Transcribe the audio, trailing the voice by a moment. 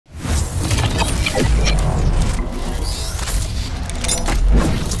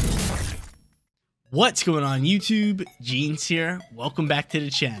What's going on YouTube? Jeans here. Welcome back to the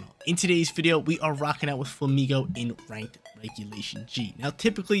channel. In today's video, we are rocking out with Flamigo in Ranked Regulation G. Now,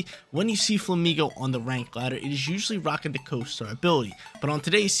 typically, when you see Flamigo on the rank ladder, it is usually rocking the Co-Star ability. But on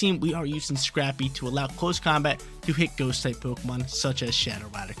today's team, we are using Scrappy to allow close combat to hit Ghost-type Pokemon such as Shadow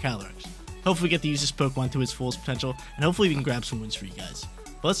Rider CALYREX. Hopefully, we get to use this Pokemon to its fullest potential, and hopefully, we can grab some wins for you guys.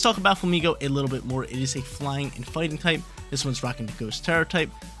 But let's talk about Flamigo a little bit more. It is a flying and fighting type. This one's rocking the Ghost Terror type,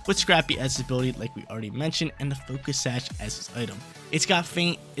 with Scrappy as its ability, like we already mentioned, and the Focus Sash as its item. It's got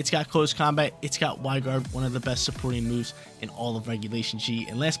Feint, it's got Close Combat, it's got Wide Guard, one of the best supporting moves in all of Regulation G,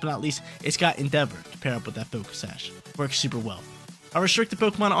 and last but not least, it's got Endeavor to pair up with that Focus Sash. Works super well. Our restricted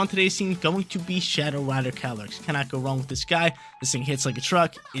Pokemon on today's team going to be Shadow Rider CALYREX. Cannot go wrong with this guy. This thing hits like a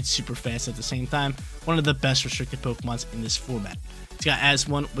truck. It's super fast at the same time. One of the best restricted Pokemons in this format. It's got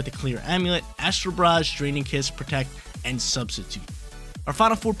As1 with a Clear Amulet, Astral Barrage, Draining Kiss, Protect, and Substitute. Our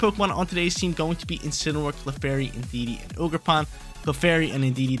final four Pokemon on today's team going to be Incineroar, Clefairy, Indeedee, and Ogerpon. Clefairy and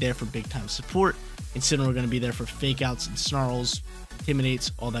Indeedee there for big time support. Incineroar going to be there for fake outs and snarls,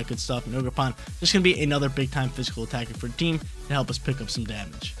 intimidates, all that good stuff. And Ogerpon just going to be another big time physical attacker for the team to help us pick up some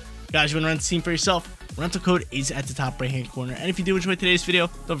damage. Guys, you want to rent the team for yourself? Rental code is at the top right hand corner. And if you do enjoy today's video,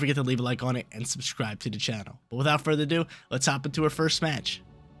 don't forget to leave a like on it and subscribe to the channel. But without further ado, let's hop into our first match.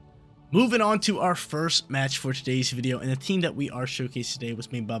 Moving on to our first match for today's video, and the team that we are showcasing today was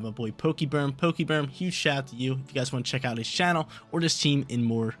made by my boy Pokeberm. Pokeberm, huge shout out to you. If you guys want to check out his channel or this team in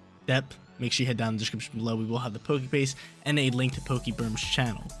more depth, make sure you head down in the description below. We will have the Pokebase and a link to Pokeberm's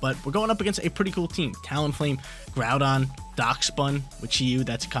channel. But we're going up against a pretty cool team. Talonflame, Groudon, Darkspun with Chi-Yu.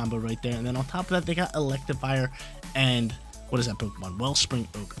 That's a combo right there. And then on top of that, they got Electivire and what is that Pokemon? Wellspring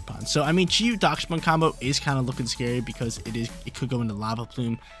Ogerpon. So, I mean, Chi-Yu Darkspun combo is kind of looking scary because it could go into Lava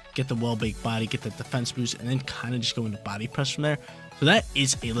Plume, get the well-baked body, get the defense boost, and then kind of just go into body press from there. So that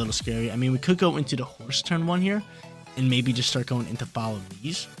is a little scary. I mean, we could go into the horse turn one here and maybe just start going into follow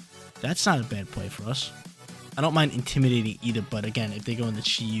these. That's not a bad play for us. I don't mind intimidating either, but again, if they go into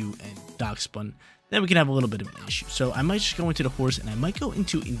Chi-Yu and Darkspun, then we can have a little bit of an issue. So I might just go into the horse, and I might go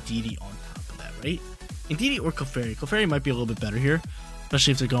into Indeedee on top of that, right? Indeedee or Clefairy. Clefairy might be a little bit better here,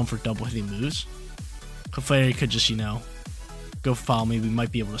 especially if they're going for double hitting moves. Clefairy could just, you know, go follow me. We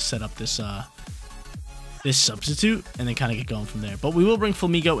might be able to set up this this substitute and then kind of get going from there. But we will bring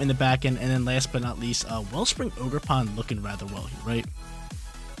Flamigo in the back end, and then last but not least, Wellspring Ogerpon looking rather well here, right?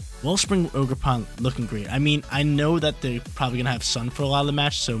 Wellspring Ogerpon looking great. I mean, I know that they're probably gonna have Sun for a lot of the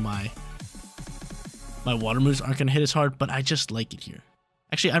match, so my water moves aren't gonna hit as hard, but I just like it here.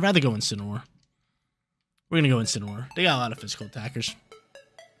 Actually, I'd rather go Incineroar. We're gonna go Incineroar. They got a lot of physical attackers.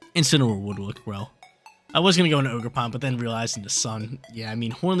 Incineroar would look well. I was going to go into Ogerpon, but then realizing the Sun. Yeah, I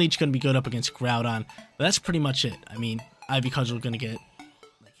mean, Hornleech going to be good up against Groudon, but that's pretty much it. I mean, Ivy Cudgel going to get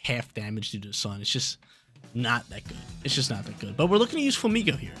like half damage due to the Sun. It's just not that good. It's just not that good. But we're looking to use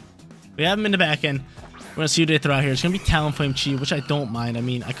Flamigo here. We have him in the back end. We're going to see what they throw out here. It's going to be Talonflame Chi, which I don't mind. I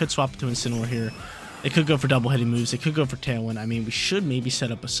mean, I could swap it to Incineroar here. They could go for double hitting moves. They could go for Tailwind. I mean, we should maybe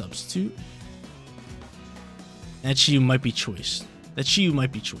set up a substitute. That Chi might be choice. That Chi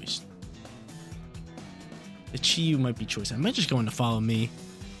might be choice. The Chi-Yu might be choice. I might just go into Follow Me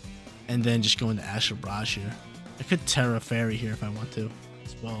and then just go into Astral Barrage here. I could Terra Fairy here if I want to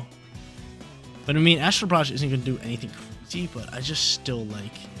as well. But I mean, Astral Barrage isn't going to do anything crazy, but I just still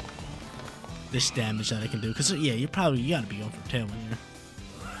like this damage that I can do. Because, yeah, you got to be going for Tailwind here.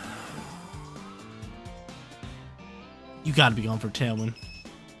 You got to be going for Tailwind.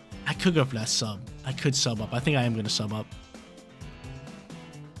 I could go for that sub. I could sub up. I think I am going to sub up.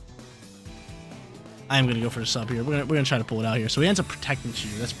 I am going to go for the sub here. We're gonna try to pull it out here. So he ends up protecting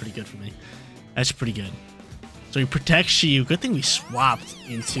Chi-Yu. That's pretty good for me. That's pretty good. So he protects Chi-Yu. Good thing we swapped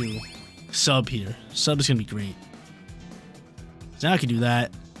into sub here. Sub is going to be great. So now I can do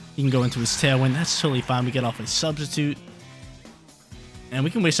that. He can go into his Tailwind. That's totally fine. We get off a substitute. And we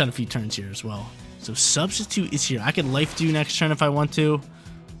can waste out a few turns here as well. So substitute is here. I could Life Dew next turn if I want to.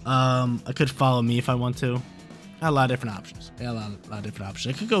 I could Follow Me if I want to. Got a lot of different options. Got a lot of different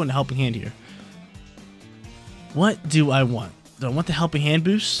options. I could go into Helping Hand here. What do I want? Do I want the Helping Hand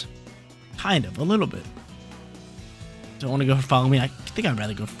boost? Kind of, a little bit. Do I want to go for Follow Me? I think I'd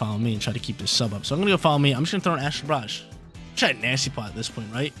rather go for Follow Me and try to keep this sub up. So I'm going to go Follow Me. I'm just going to throw an Astral Barrage. Try Nasty Pot at this point,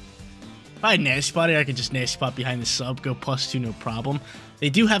 right? If I had Nasty Pot here, I could just Nasty Pot behind the sub, go +2, no problem. They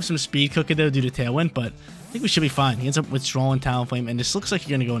do have some speed cooking though due to Tailwind, but I think we should be fine. He ends up withdrawing Talonflame, and this looks like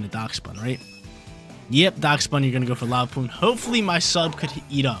you're going to go into Darkspun, right? Yep, Darkspun, you're going to go for Lava Plume. Hopefully my sub could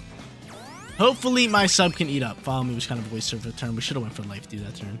eat up. Hopefully my sub can eat up. Follow Me was kind of a waste of a turn. We should have went for Life Dew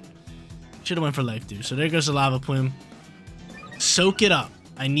that turn. Should have went for Life Dew. So there goes the Lava Plume. Soak it up.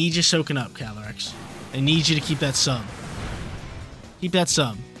 I need you soaking up, CALYREX. I need you to keep that sub. Keep that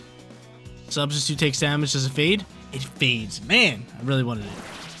sub. Substitute takes damage. Does it fade? It fades. Man, I really wanted it.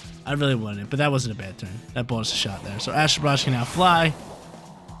 I really wanted it, but that wasn't a bad turn. That bought us a shot there. So Astral Barrage can now fly.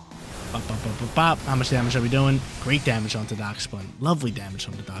 Bop, bop, bop, bop, bop. How much damage are we doing? Great damage onto Darkspun. Lovely damage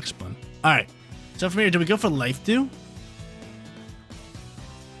onto Darkspun. Alright. So from here, do we go for Life Dew?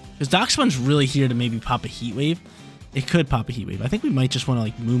 Because Darkspun's really here to maybe pop a Heat Wave. It could pop a Heat Wave. I think we might just want to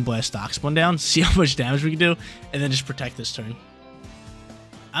like Moonblast Darkspun down, see how much damage we can do, and then just protect this turn.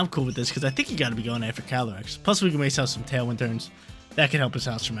 I'm cool with this because I think you got to be going after CALYREX. Plus we can waste out some Tailwind turns. That can help us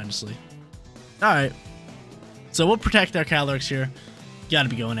out tremendously. Alright. So we'll protect our CALYREX here. Got to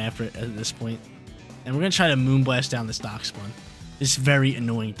be going after it at this point. And we're going to try to Moonblast down this Darkspun. This very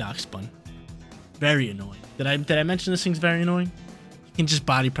annoying Darkspun. Very annoying. Did I mention this thing's very annoying? He can just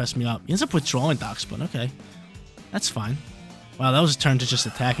body press me up. He ends up withdrawing Darkspun. Okay. That's fine. Wow, that was a turn to just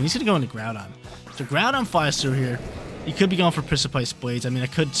attack. And he's going to go into Groudon. So Groudon flies through here. He could be going for Precipice Blades. I mean, I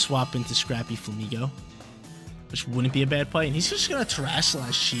could swap into Scrappy Flamigo, which wouldn't be a bad play. And he's just going to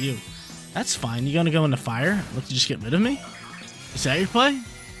Terrasilize Shiyu. That's fine. You going to go into Fire? Look to just get rid of me? Is that your play?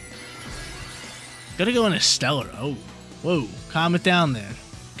 Gotta go into Stellar. Oh. Whoa. Calm it down there.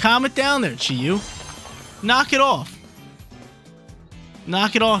 Calm it down there, Shiyu. Knock it off.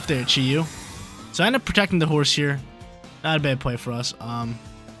 Knock it off there, Shiyu. So I end up protecting the horse here. Not a bad play for us.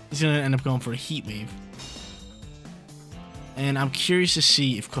 He's going to end up going for a Heat Wave. And I'm curious to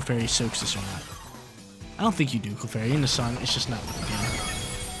see if Clefairy soaks this or not. I don't think you do, Clefairy. In the sun, it's just not looking good.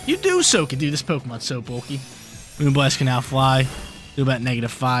 You do soak it, dude. This Pokemon's so bulky. Moonblast can now fly. Do about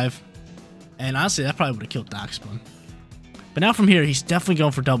 -5. And honestly, that probably would have killed Darkspun. But now from here, he's definitely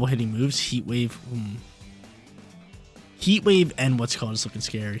going for double hitting moves. Heat Wave. Heat Wave and what's called is looking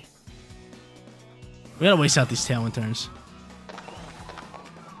scary. We gotta waste out these Tailwind turns.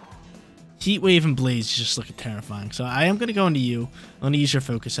 Heat Wave and Blaze is just looking terrifying. So I am going to go into you. I'm going to use your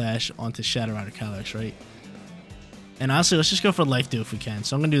Focus Sash onto Shadow Rider CALYREX, right? And honestly, let's just go for Life Dew if we can.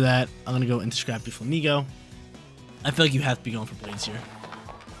 So I'm going to do that. I'm going to go into Scrappy Flamigo. I feel like you have to be going for Blades here.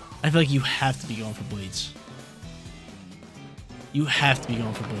 I feel like you have to be going for Blades. You have to be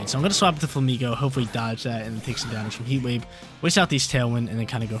going for Blades. So I'm going to swap it to Flamigo, hopefully dodge that, and then take some damage from Heat Wave. Waste out these Tailwind, and then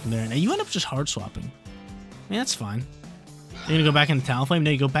kind of go from there. Now you end up just hard swapping. I mean, that's fine. You're going to go back into Talonflame?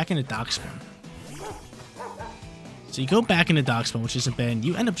 No, you go back into Darkspun. So you go back into Darkspun, which isn't bad.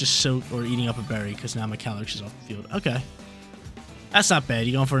 You end up just eating up a berry, because now my CALYREX is off the field. Okay. That's not bad.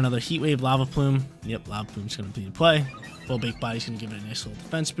 You're going for another Heat Wave, Lava Plume. Yep, Lava Plume's going to be in play. Full Baked Body's going to give it a nice little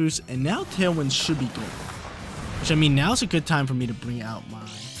defense boost. And now Tailwind should be good. Which, I mean, now's a good time for me to bring out my...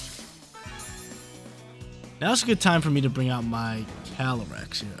 Now's a good time for me to bring out my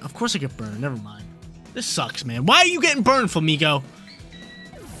CALYREX here. Of course I get burned. Never mind. This sucks, man. Why are you getting burned, Flamigo?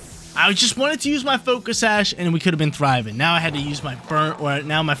 I just wanted to use my Focus Sash, and we could have been thriving. Now I had to use my burn, or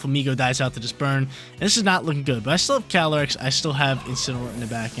now my Flamigo dies out to this burn. And this is not looking good, but I still have CALYREX. I still have Incineroar in the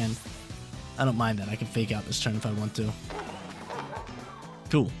back end. I don't mind that. I can fake out this turn if I want to.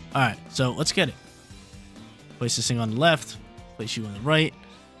 Cool. Alright, so let's get it. Place this thing on the left. Place you on the right.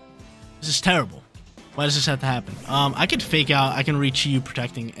 This is terrible. Why does this have to happen? I could fake out. I can reach you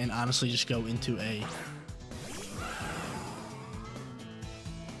protecting and honestly just go into a...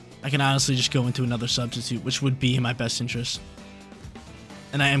 I can honestly just go into another substitute, which would be in my best interest.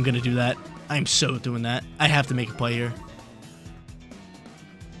 And I am going to do that. I am so doing that. I have to make a play here.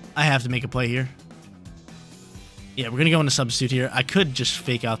 I have to make a play here. Yeah, we're going to go into substitute here. I could just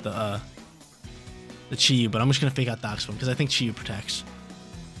fake out the Chiyu, but I'm just going to fake out Darkspun because I think Chiyu protects.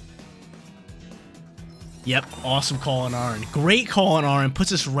 Yep, awesome call on Aaron. Great call on Aaron.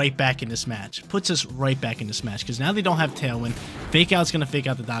 Puts us right back in this match. Puts us right back in this match because now they don't have Tailwind. Fake out's going to fake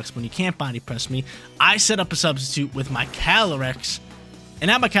out the Darkspun. You can't body press me. I set up a substitute with my CALYREX, and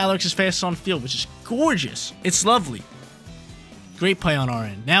now my CALYREX is fastest on the field, which is gorgeous. It's lovely. Great play on our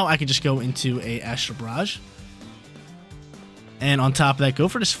end. Now I can just go into a Astral Barrage. And on top of that, go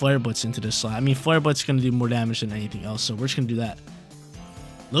for this Flare Blitz into this slot. I mean, Flare Blitz is going to do more damage than anything else, so we're just going to do that.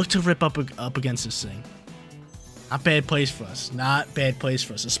 Look to rip up against this thing. Not bad plays for us. Not bad plays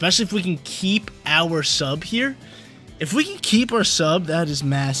for us. Especially if we can keep our sub here. If we can keep our sub, that is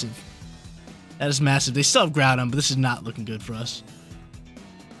massive. That is massive. They still have Groudon, but this is not looking good for us.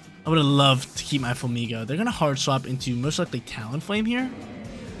 I would have loved to keep my Flamigo. They're going to hard swap into most likely Talonflame here.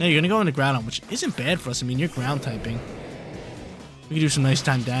 No, you're going to go into Groudon, which isn't bad for us. I mean, you're ground typing. We can do some nice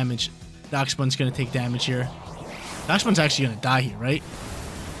time damage. Darkspun's going to take damage here. Darkspun's actually going to die here, right?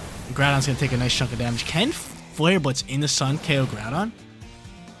 And Groudon's going to take a nice chunk of damage. Can Flare Blitz in the sun KO Groudon?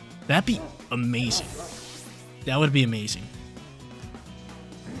 That'd be amazing. That would be amazing.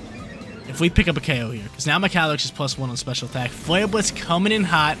 if we pick up a KO here, because now my CALYREX is +1 on special attack. Flare Blitz coming in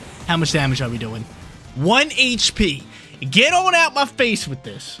hot. How much damage are we doing? 1 HP. Get on out my face with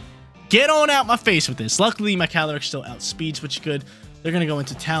this. Get on out my face with this. Luckily, my CALYREX still outspeeds, which is good. They're going to go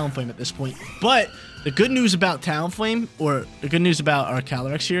into Talonflame at this point. But the good news about Talonflame, or the good news about our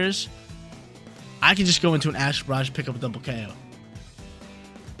CALYREX here is, I can just go into an Astral Barrage, pick up a double KO.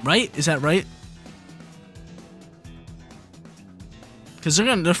 Right? Is that right? Because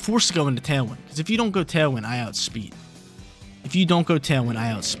they're forced to go into Tailwind. Because if you don't go Tailwind, I outspeed. If you don't go Tailwind, I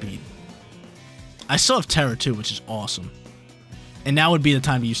outspeed. I still have Terror too, which is awesome. And now would be the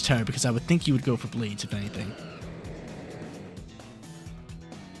time to use Terror, because I would think you would go for Blades, if anything.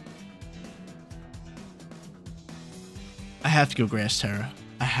 I have to go Grass Terror.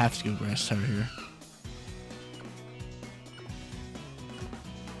 I have to go Grass Terror here.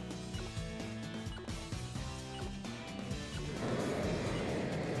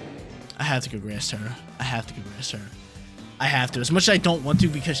 I have to go Grass Terror. I have to go Grass Terror. I have to. As much as I don't want to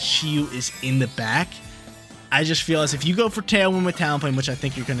because Chiyu is in the back, I just feel as if you go for Tailwind with Talonflame, which I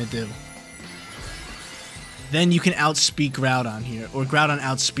think you're going to do, then you can outspeed Groudon here, or Groudon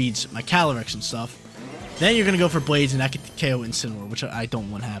outspeeds my CALYREX and stuff. Then you're going to go for Blades, and that could KO Incineroar, which I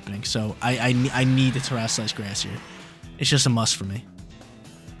don't want happening. So I need the Terrestrialize Grass here. It's just a must for me.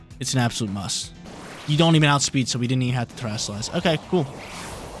 It's an absolute must. You don't even outspeed, so we didn't even have to Terrestrialize. Okay, cool.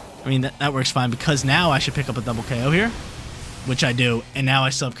 I mean, that works fine, because now I should pick up a double KO here, which I do, and now I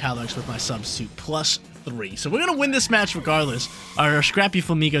still have CALYREX with my substitute, +3. So we're going to win this match regardless. Our Scrappy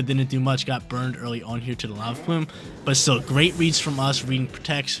Flamigo didn't do much, got burned early on here to the Lava Plume, but still great reads from us, reading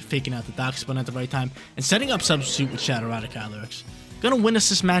Protects, faking out the Dock Spin at the right time, and setting up substitute with Shadow Rider CALYREX. Going to win us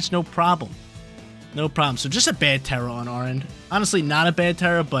this match, no problem. No problem. So just a bad Terror on our end. Honestly, not a bad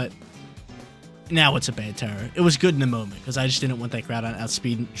Terror, but now it's a bad Terror. It was good in the moment, because I just didn't want that Groudon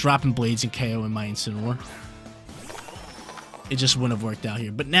outspeed, dropping Blades and KO in my Incineroar. It just wouldn't have worked out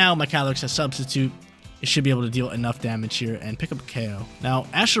here. But now my CALYREX has substitute. It should be able to deal enough damage here and pick up a KO. Now,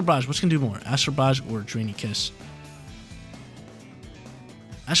 Astral Barrage, what's going to do more? Astral Barrage or Drainy Kiss?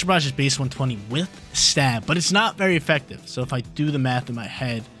 Astral Barrage is base 120 with Stab, but it's not very effective. So if I do the math in my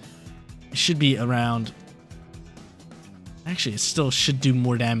head, it should be around... Actually, it still should do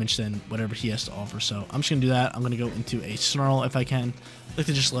more damage than whatever he has to offer. So I'm just going to do that. I'm going to go into a Snarl if I can. Like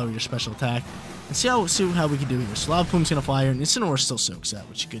to just lower your special attack. And see how we can do here. So Lava Plume's going to fly here. And Incineroar still soaks that,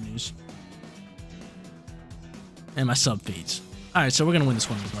 which is good news. And my sub fades. Alright, so we're going to win this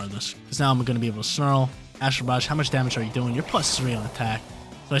one regardless. Because now I'm going to be able to Snarl. Astral Barrage, how much damage are you doing? You're +3 on attack.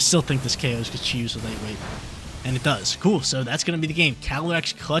 So I still think this KOs because Chiyu's a lightweight. And it does. Cool, so that's going to be the game.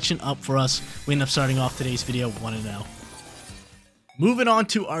 CALYREX clutching up for us. We end up starting off today's video 1-0. Moving on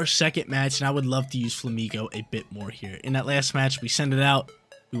to our second match, and I would love to use Flamigo a bit more here. In that last match, we sent it out.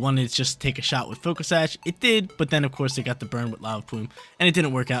 We wanted to just take a shot with Focus Sash. It did, but then, of course, they got the burn with Lava Plume, and it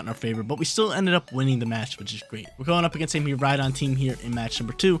didn't work out in our favor, but we still ended up winning the match, which is great. We're going up against a Moraidon team here in match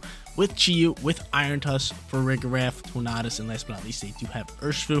number 2 with Chiyu, with Iron Tusk, Farigiraf, Tornadus, and last but not least, they do have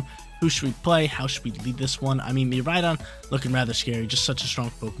Urshifu. Who should we play? How should we lead this one? I mean, Moraidon looking rather scary, just such a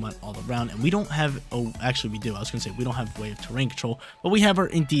strong Pokemon all around, and we don't have, oh, actually we do, I was going to say, we don't have a way of terrain control, but we have our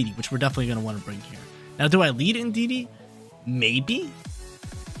Indeedee, which we're definitely going to want to bring here. Now, do I lead Indeedee? Maybe?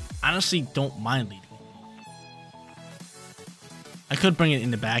 Honestly, don't mind leading. I could bring it in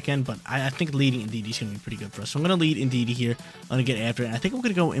the back end, but I think leading Indeedee is going to be pretty good for us. So I'm going to lead Indeedee here. I'm going to get after it. And I think I'm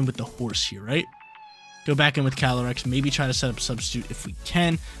going to go in with the horse here, right? Go back in with CALYREX. Maybe try to set up a substitute if we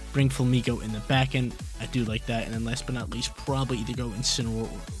can. Bring Flamigo in the back end. I do like that. And then last but not least, probably either go Incineroar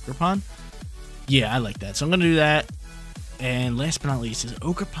or Ogerpon. Yeah, I like that. So I'm going to do that. And last but not least, is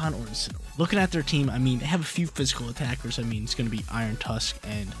Ogerpon or Incineroar? Looking at their team, I mean, they have a few physical attackers. I mean, it's going to be Iron Tusk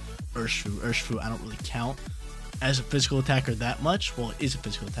and Urshifu. Urshifu, I don't really count as a physical attacker that much. Well, it is a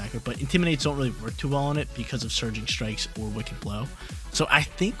physical attacker, but Intimidates don't really work too well on it because of Surging Strikes or Wicked Blow. So I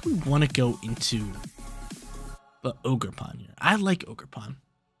think we want to go into the Ogerpon here. I like Ogerpon.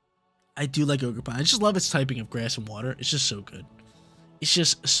 I do like Ogerpon. I just love its typing of grass and water. It's just so good. It's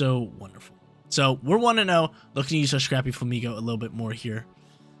just so wonderful. So we're 1-0. Looking to use our Scrappy Flamigo a little bit more here.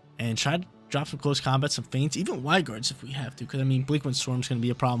 And try to drop some close combat, some feints, even wide guards if we have to. Because, I mean, Bleak Wind Storm's going to be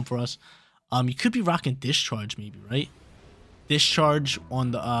a problem for us. You could be rocking Discharge maybe, right? Discharge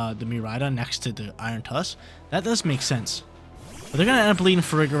on the Moraidon next to the Iron Tusk. That does make sense. But they're going to end up leading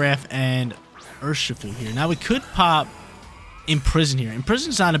Farigiraf and Urshifu here. Now, we could pop Imprison here.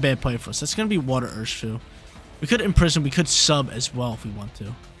 Imprison's not a bad play for us. That's going to be Water Urshifu. We could Imprison. We could sub as well if we want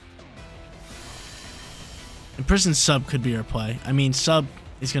to. Imprison sub could be our play. I mean, sub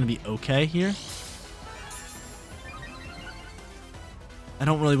is going to be okay here. I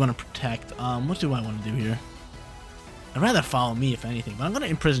don't really want to protect. What do I want to do here? I'd rather follow me, if anything. But I'm going to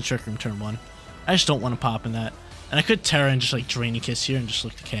Imprison Trick Room turn 1. I just don't want to pop in that. And I could Terra and just, like, Draining Kiss here and just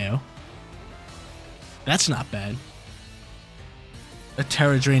look to KO. That's not bad. A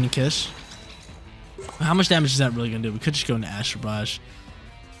Terra Draining Kiss. How much damage is that really going to do? We could just go into Astral Barrage.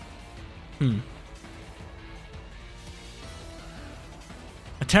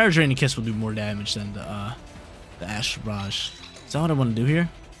 A Terra Draining Kiss will do more damage than the Astral Barrage. Is that what I want to do here?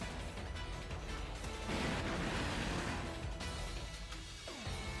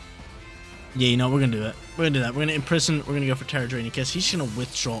 Yeah, you know, we're going to do it. We're going to do that. We're going to Imprison. We're going to go for Terra Draining Kiss. He's going to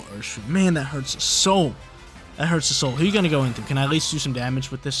withdraw Urshifu. Man, that hurts the soul. That hurts the soul. Who are you going to go into? Can I at least do some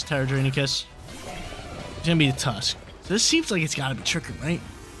damage with this Terra Draining Kiss? It's going to be the Tusk. So this seems like it's got to be Trick Room, right?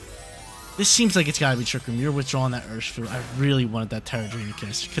 This seems like it's got to be Trick Room. You're withdrawing that Urshifu. I really wanted that Terra Draining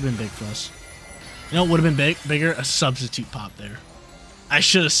Kiss. Could have been big for us. You know what would have been bigger? A Substitute pop there. I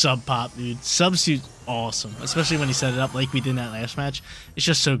should have sub-popped, dude. Substitute, awesome. Especially when he set it up like we did in that last match. It's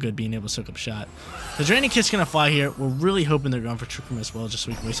just so good being able to soak up shot. The Draining Kiss is going to fly here. We're really hoping they're going for Trick Room as well, just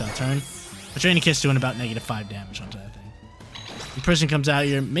so we can waste our turn. The Draining Kiss doing about -5 damage onto that thing. Imprison comes out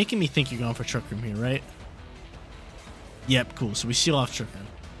here, making me think you're going for Trick Room here, right? Yep, cool. So we seal off Trick Room.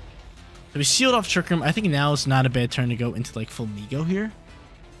 So we sealed off Trick Room. I think now is not a bad turn to go into, like, Flamigo here.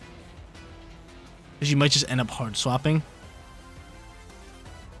 Because you might just end up hard swapping.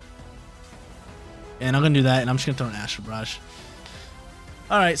 And I'm going to do that, and I'm just going to throw an Astral Barrage.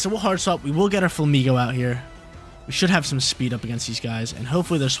 Alright, so we'll hard swap. We will get our Flamigo out here. We should have some speed up against these guys, and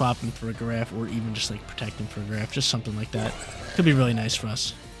hopefully they're swapping for a Graph, or even just, like, protecting for a Graph. Just something like that. Could be really nice for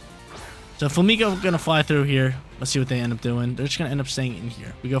us. So Flamigo going to fly through here. Let's see what they end up doing. They're just going to end up staying in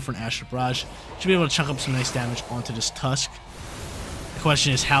here. We go for an Astral Barrage. Should be able to chunk up some nice damage onto this Tusk. The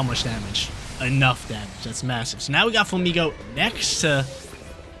question is how much damage? Enough damage. That's massive. So now we got Flamigo next to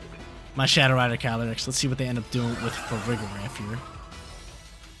my Shadow Rider CALYREX. Let's see what they end up doing with Farigiraf here.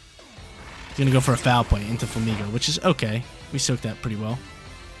 He's going to go for a Foul Play into Flamigo, which is okay. We soaked that pretty well.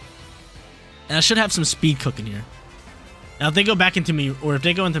 And I should have some speed cooking here. Now, if they go back into me, or if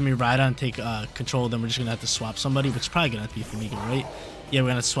they go into Moraidon and take control, then we're just going to have to swap somebody, which is probably going to have to be Flamigo, right? Yeah, we're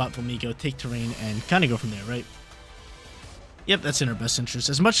going to swap Flamigo, take Terrain, and kind of go from there, right? Yep, that's in our best interest.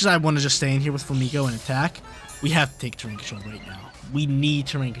 As much as I want to just stay in here with Flamigo and attack, we have to take Terrain control right now. We need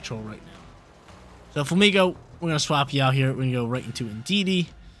Terrain control right now. So Flamigo, we're going to swap you out here. We're going to go right into Indeedee,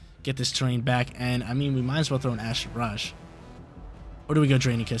 get this Terrain back, and I mean, we might as well throw an Astral Barrage. Or do we go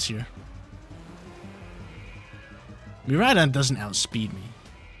Draining Kiss here? Moraidon doesn't outspeed me.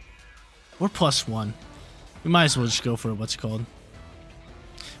 We're +1. We might as well just go for, what's it called?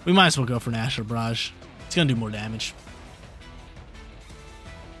 We might as well go for an Astral Barrage. It's going to do more damage.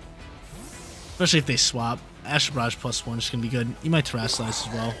 Especially if they swap. Astral Barrage +1 is going to be good. You might Terrasilize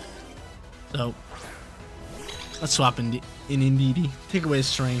as well. So, let's swap in Indeedee. Take away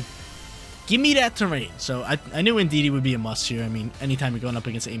his Terrain. Give me that Terrain. So, I knew Indeedee would be a must here. I mean, anytime you're going up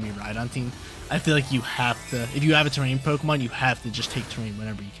against a Moraidon team, I feel like you have to, if you have a Terrain Pokemon, you have to just take Terrain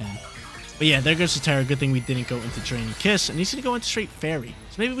whenever you can. But yeah, there goes the Terra. Good thing we didn't go into Draining Kiss, and he's going to go into straight Fairy.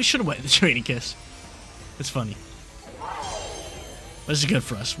 So maybe we should have went into Draining Kiss. It's funny. But this is good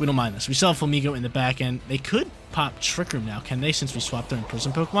for us. We don't mind this. We still have Flamigo in the back end. They could pop Trick Room now, can they, since we swapped their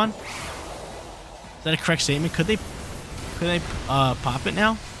Imprison Pokemon? Is that a correct statement? Could they pop it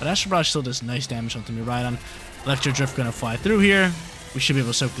now? But Astral Barrage still does nice damage onto Moraidon. Electro Drift going to fly through here. We should be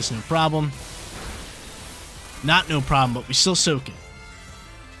able to soak this no problem. Not no problem, but we still soak it.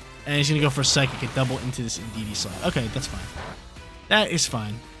 And he's going to go for a Psychic and double into this Indeedee slot. Okay, that's fine. That is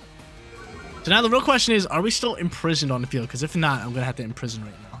fine. So now the real question is, are we still imprisoned on the field? Because if not, I'm going to have to imprison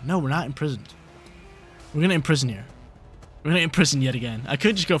right now. No, we're not imprisoned. We're going to imprison here. We're going to imprison yet again. I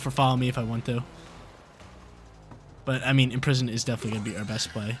could just go for Follow Me if I want to. But, I mean, imprison is definitely going to be our best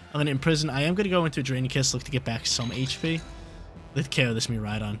play. I'm going to imprison. I am going to go into a Draining Kiss, look to get back some HP. Let's KO this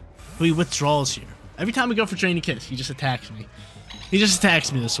Moraidon. Who he withdraws here. Every time we go for Draining Kiss, he just attacks me. He just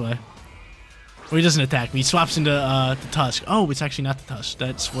attacks me this way. Or he doesn't attack me. He swaps into the Tusk. Oh, it's actually not the Tusk.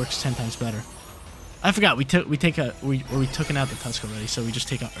 That works 10 times better. I forgot. We took out the Tusk already, so we just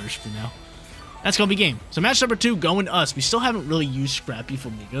take out Urshifu now. That's gonna be game. So match number 2 going to us. We still haven't really used Scrappy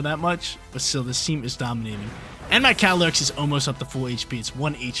Flamigo that much, but still this team is dominating. And my CALYREX is almost up to full HP. It's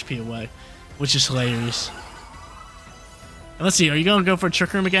 1 HP away, which is hilarious. And let's see, are you going to go for a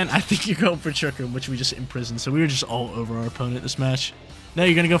Trick Room again? I think you're going for a Trick Room, which we just imprisoned. So we were just all over our opponent this match. No,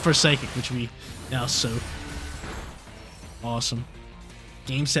 you're going to go for a Psychic, which we now soak. Awesome.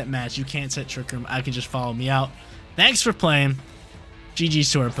 Game, set, match. You can't set Trick Room. I can just follow me out. Thanks for playing.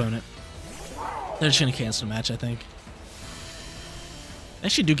 GG's to our opponent. They're just going to cancel the match, I think. They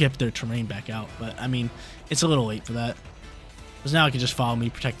actually do get their terrain back out, but I mean, it's a little late for that. Because now I can just follow me,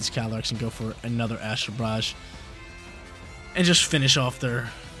 protect this CALYREX, and go for another Astral Barrage. And just finish off their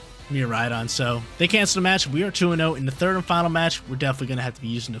Moraidon. So they cancel the match. We are 2-0. In the third and final match, we're definitely going to have to be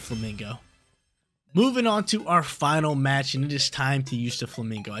using the Flamigo. Moving on to our final match, and it is time to use the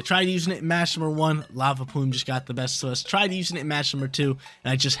Flamigo. I tried using it in match number 1. Lava Plume just got the best of us. Tried using it in match number 2,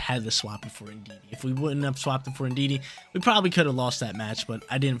 and I just had to swap it for Indeedee. If we wouldn't have swapped it for Indeedee, we probably could have lost that match, but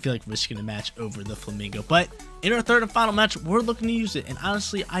I didn't feel like risking the match over the Flamigo. But in our third and final match, we're looking to use it, and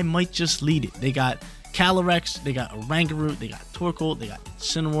honestly, I might just lead it. They got CALYREX, they got Oranguru, they got Torkoal, they got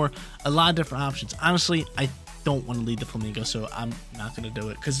Incineroar, a lot of different options. Honestly, I don't want to lead the Flamigo, so I'm not going to do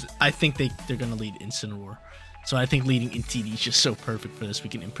it because I think they're going to lead Incineroar. So I think leading Indeedee is just so perfect for this. We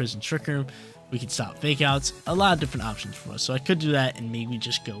can imprison Trick Room, we can stop fake outs, a lot of different options for us. So I could do that and maybe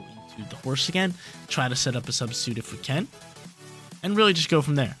just go into the horse again, try to set up a substitute if we can, and really just go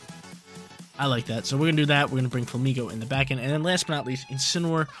from there. I like that. So we're going to do that. We're going to bring Flamigo in the back end, and then last but not least,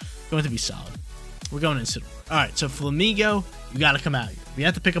 Incineroar going to be solid. We're going to Incineroar. Alright, so Flamigo, you got to come out here. We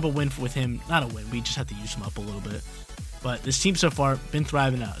have to pick up a win with him. Not a win, we just have to use him up a little bit. But this team so far, been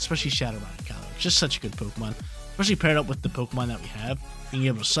thriving out, especially Shadow Rod and CALYREX. Just such a good Pokemon. Especially paired up with the Pokemon that we have. Being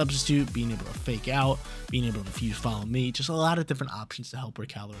able to substitute, being able to fake out, being able to fuse Follow Me. Just a lot of different options to help our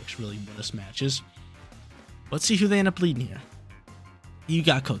CALYREX really win us matches. Let's see who they end up leading here. You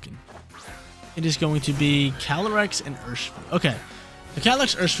got cooking. It is going to be CALYREX and Urshifu. Okay. The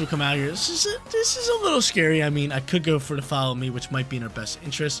CALYREX Urshifu come out here. This is a little scary. I mean, I could go for the Follow Me, which might be in our best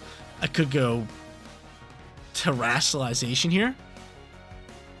interest. I could go Terrassalization here.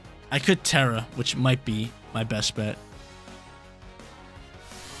 I could Terra, which might be my best bet.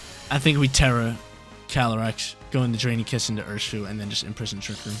 I think we Terra CALYREX, go into Draining Kiss into Urshifu, and then just imprison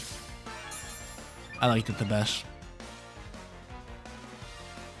Trick Room. I liked it the best.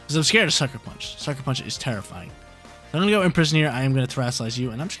 Because I'm scared of Sucker Punch. Sucker Punch is terrifying. I'm going to go Imprison here. I am going to Terrasilize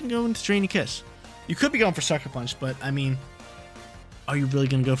you, and I'm just going to go into Draining Kiss. You could be going for Sucker Punch, but, I mean, are you really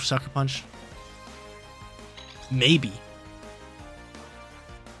going to go for Sucker Punch? Maybe.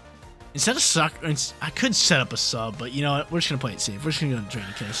 Instead of Sucker... I could set up a sub, but you know what? We're just going to play it safe. We're just going to go into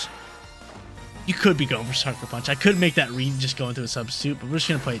Draining Kiss. You could be going for Sucker Punch. I could make that read and just go into a substitute, but we're just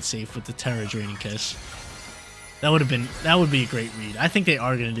going to play it safe with the Terra Draining Kiss. That would be a great read. I think they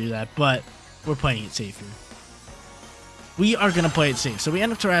are going to do that, but we're playing it safe here. We are going to play it safe. So we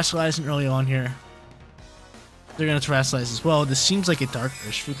end up Terrassalizing early on here. They're going to Terrassilize as well. This seems like a Dark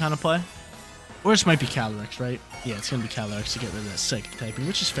Urshifu kind of play. Or this might be CALYREX, right? Yeah, it's going to be CALYREX to get rid of that Psychic typing,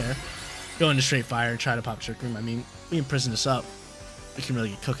 which is fair. Go into Straight Fire and try to pop Trick Room. I mean, we imprison this up. We can really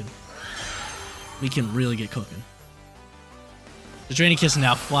get cooking. We can really get cooking. The Draining Kiss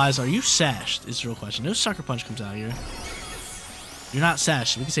now flies. Are you sashed? Is the real question. No Sucker Punch comes out here. You're not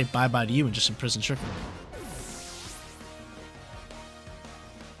sashed. We can say bye-bye to you and just imprison Trick Room.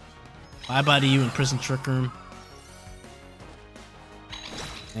 Bye-bye to you, Imprison Trick Room.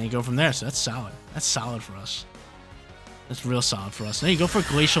 And you go from there, so that's solid. That's solid for us. That's real solid for us. Now you go for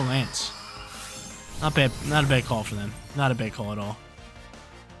Glacial Lance. Not bad. Not a bad call for them. Not a bad call at all.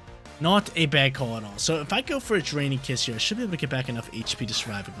 Not a bad call at all. So if I go for a Draining Kiss here, I should be able to get back enough HP to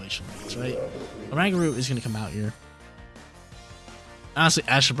survive a Glacial Lance, right? Oranguru is going to come out here. Honestly,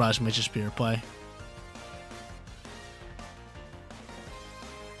 Astral Barrage might just be our play.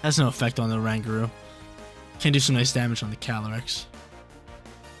 Has no effect on the Oranguru. Can do some nice damage on the CALYREX.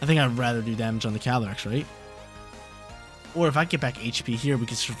 I think I'd rather do damage on the CALYREX, right? Or if I get back HP here, we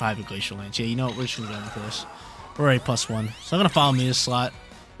can survive a Glacial Lance. Yeah, you know what? We're just going to go with this. We're already +1. So I'm going to follow me this slot.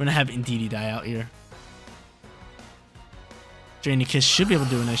 We're going to have Indeedee die out here. Draining Kiss should be able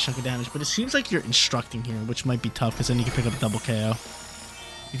to do a nice chunk of damage, but it seems like you're instructing here, which might be tough because then you can pick up a double KO.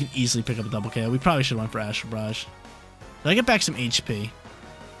 You can easily pick up a double KO. We probably should have went for Astral Barrage. So I get back some HP.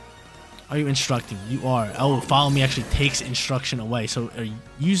 Are you instructing? You are. Oh, Follow Me actually takes instruction away. So are you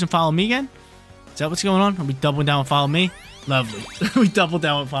using Follow Me again? Is that what's going on? Are we doubling down with Follow Me? Lovely. We doubled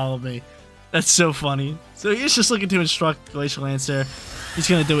down with Follow Me. That's so funny. So he's just looking to instruct Glacial Lance there. He's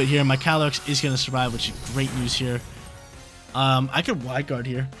going to do it here. My CALYREX is going to survive, which is great news here. I could Wide Guard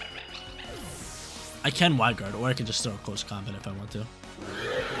here. I can Wide Guard, or I can just throw a Close Combat if I want to.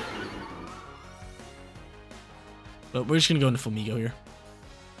 But we're just going to go into Flamigo here.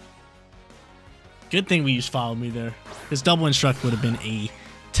 Good thing we used Follow Me there, because double instruct would have been a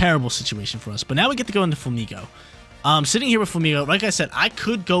terrible situation for us. But now we get to go into Flamigo. Sitting here with Flamigo, like I said, I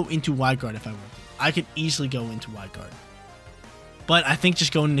could go into Wide Guard if I wanted to. I could easily go into Wide Guard. But I think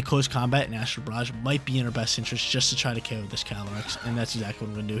just going into Close Combat and Astral Barrage might be in our best interest just to try to KO this CALYREX. And that's exactly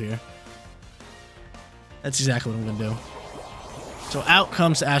what I'm going to do here. That's exactly what I'm going to do. So out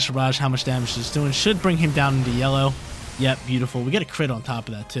comes Astral Barrage. How much damage is doing? Should bring him down into yellow. Yep, beautiful. We get a crit on top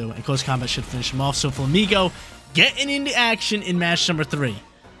of that too. And close combat should finish him off. So Flamigo getting into action in match number 3.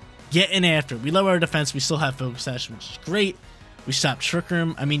 Getting after it. We lower our defense. We still have Focus Sash, which is great. We stop Trick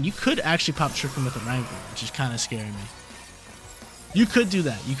Room. I mean, you could actually pop Trick Room with a Wrangler, which is kind of scaring me. You could do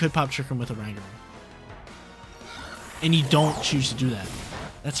that. You could pop Trick Room with a Wrangler. And you don't choose to do that.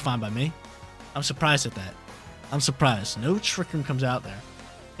 That's fine by me. I'm surprised at that. I'm surprised. No Trick Room comes out there.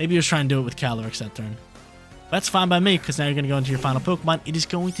 Maybe he was trying to do it with CALYREX that turn. That's fine by me, because now you're going to go into your final Pokemon. It is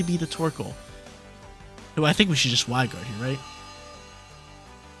going to be the Torkoal. Who I think we should just Wide Guard here, right?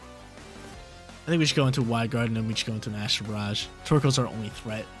 I think we should go into a Wide Guard, and then we should go into an Astral Barrage. Torkoal's our only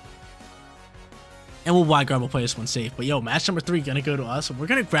threat. And we'll Wide Guard, we'll play this one safe. But yo, match number 3 going to go to us. And we're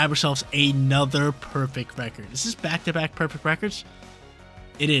going to grab ourselves another perfect record. Is this back-to-back perfect records?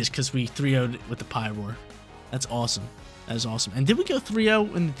 It is, because we 3-0'd with the Pyroar. That's awesome. That is awesome. And did we go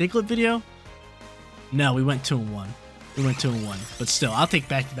 3-0 in the Diglett video? No, we went 2-1. We went 2-1. But still, I'll take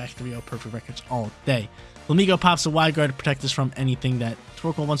back-to-back 3-0 perfect records all day. Flamigo pops a Wide Guard to protect us from anything that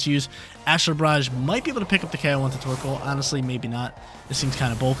Torkoal wants to use. Astral Barrage might be able to pick up the KO onto Torkoal. Honestly, maybe not. This thing's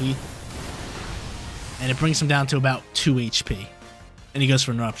kind of bulky. And it brings him down to about 2 HP. And he goes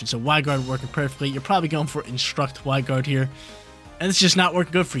for an Eruption. So Wide Guard working perfectly. You're probably going for Instruct Wide Guard here. And it's just not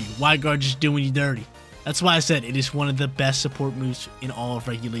working good for you. Wide Guard just doing you dirty. That's why I said it is one of the best support moves in all of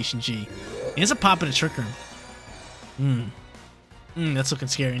Regulation G. He has a pop and a Trick Room. That's looking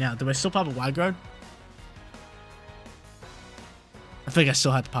scary now. Do I still pop a Wide Guard? I think I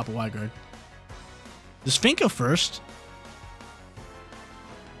still have to pop a Wide Guard. Does Fink go first?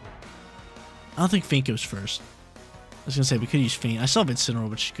 I don't think Fink goes first. I was going to say, we could use Fink. I still have Incineroar,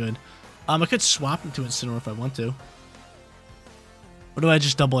 which is good. I could swap into Incineroar if I want to. Or do I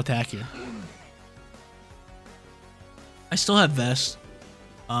just double attack here? I still have Vest.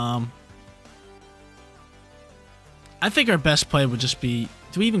 I think our best play would just be...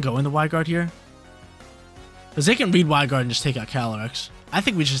 Do we even go into Wide Guard here? Because they can read Wide Guard and just take out CALYREX. I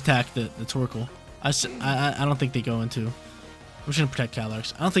think we just attack the Torkoal. I don't think they go into... I'm just going to protect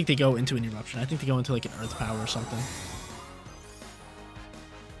CALYREX. I don't think they go into an Eruption. I think they go into like an Earth Power or something.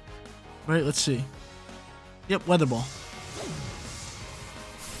 Right, let's see. Yep, Weather Ball.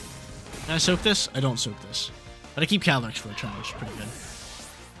 Can I soak this? I don't soak this. But I keep CALYREX for a turn, which is pretty good.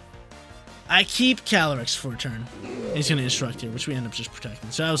 I keep CALYREX for a turn. He's going to Instruct here, which we end up just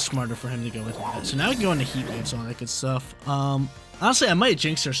protecting. So that was smarter for him to go with that. So now we can go into Heat Waves and all that good stuff. Honestly, I might have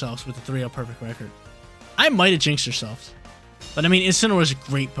jinxed ourselves with the 3-0 perfect record. I might have jinxed ourselves. But I mean, Incineroar is a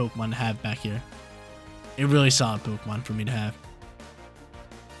great Pokemon to have back here. A really solid Pokemon for me to have.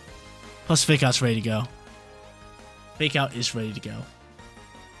 Plus, Fake Out's ready to go. Fake Out is ready to go.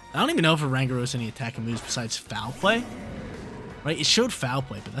 I don't even know if Oranguru has any attacking moves besides Foul Play. Right? It showed Foul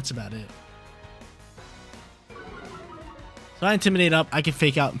Play, but that's about it. So I Intimidate up. I can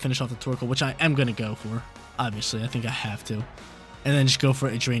Fake Out and finish off the Torkoal, which I am going to go for. Obviously, I think I have to. And then just go for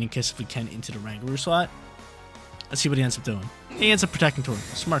a Draining Kiss if we can into the Oranguru slot. Let's see what he ends up doing. He ends up protecting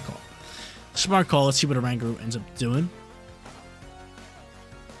Torkoal. Smart call. Smart call. Let's see what Oranguru ends up doing.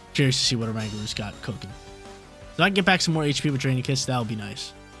 Curious to see what Oranguru's got cooking. So I can get back some more HP with Draining Kiss. That would be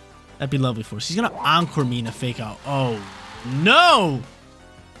nice. That'd be lovely for us. He's going to Encore me in a Fake Out. Oh, no!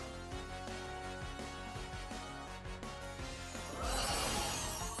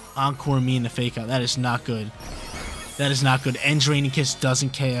 Encore me in the Fake Out. That is not good. That is not good. And Draining Kiss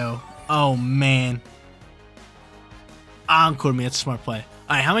doesn't KO. Oh, man. Encore me. That's a smart play.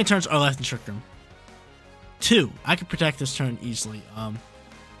 Alright, how many turns are left in Trick Room? 2. I can protect this turn easily.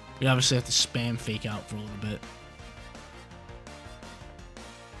 We obviously have to spam Fake Out for a little bit.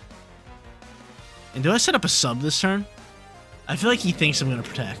 And do I set up a sub this turn? I feel like he thinks I'm going to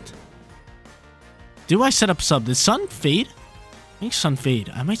protect. Do I set up a sub? Did Sun fade? I think Sun fade.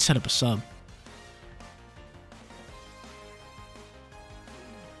 I might set up a sub.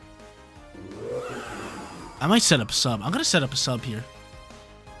 I might set up a sub. I'm going to set up a sub here.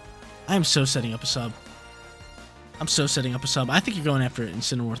 I am so setting up a sub. I'm so setting up a sub. I think you're going after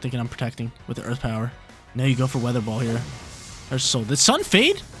Incineroar, thinking I'm protecting with the Earth Power. No, you go for Weather Ball here. There's Soul. Did Sun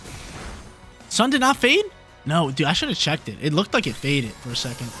fade? Sun did not fade? No, dude, I should have checked it. It looked like it faded for a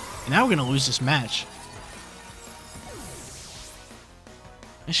second. And now we're going to lose this match.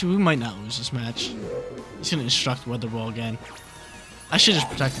 Actually, we might not lose this match. He's going to Instruct Weather Ball again. I should just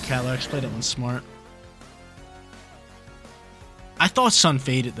protect the CALYREX. Play that one smart. I thought Sun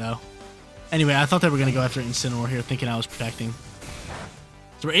faded, though. Anyway, I thought they were going to go after Incineroar here, thinking I was protecting.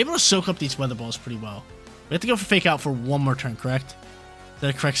 So we're able to soak up these Weather Balls pretty well. We have to go for Fake Out for one more turn, correct? Is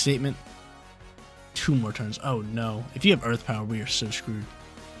that a correct statement? 2 more turns. Oh no. If you have Earth Power, we are so screwed.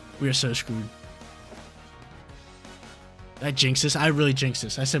 We are so screwed. Did I jinx this? I really jinxed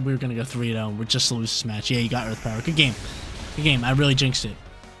this. I said we were going to go 3-0. We're just to lose this match. Yeah, you got Earth Power. Good game. Good game. I really jinxed it.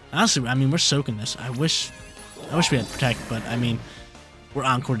 Honestly, I mean, we're soaking this. I wish we had Protect, but I mean, we're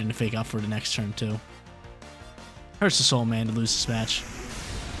encored into Fake Out for the next turn too. Hurts the soul, man, to lose this match.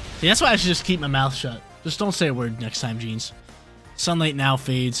 See, that's why I should just keep my mouth shut. Just don't say a word next time, Jeans. Sunlight now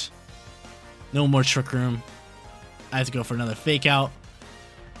fades. No more Trick Room. I have to go for another Fake Out.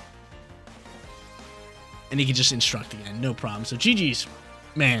 And he can just Instruct again, no problem. So GG's,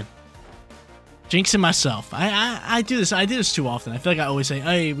 man. Jinxing myself. I do this. I do this too often. I feel like I always say,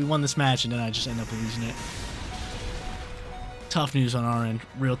 "Hey, we won this match," and then I just end up losing it. Tough news on our end.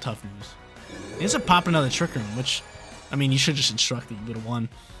 Real tough news. He ends up popping another Trick Room, which, I mean, you should just Instruct that you would have won.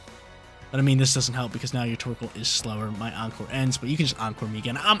 But I mean, this doesn't help because now your Torkoal is slower. My Encore ends, but you can just Encore me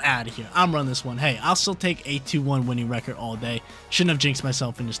again. I'm out of here. I'm running this one. Hey, I'll still take a 2-1 winning record all day. Shouldn't have jinxed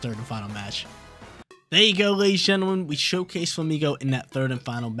myself in this third and final match. There you go, ladies and gentlemen. We showcased Flamigo in that third and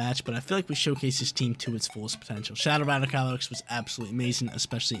final match, but I feel like we showcased his team to its fullest potential. Shadow Rider CALYREX was absolutely amazing,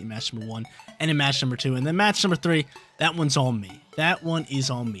 especially in match number 1 and in match number 2. And then match number 3, that one's on me. That one is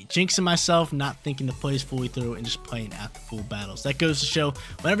on me. Jinxing myself, not thinking the plays fully through, and just playing out the full battles. That goes to show,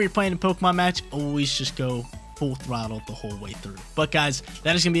 whenever you're playing a Pokemon match, always just go full throttle the whole way through. But guys,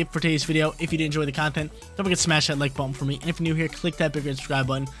 that is going to be it for today's video. If you did enjoy the content, don't forget to smash that like button for me. And if you're new here, click that bigger subscribe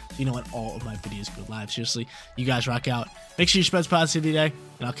button so you know when all of my videos go live. Seriously, you guys rock out. Make sure you spread positivity today,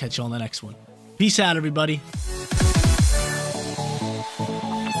 and I'll catch you on the next one. Peace out, everybody.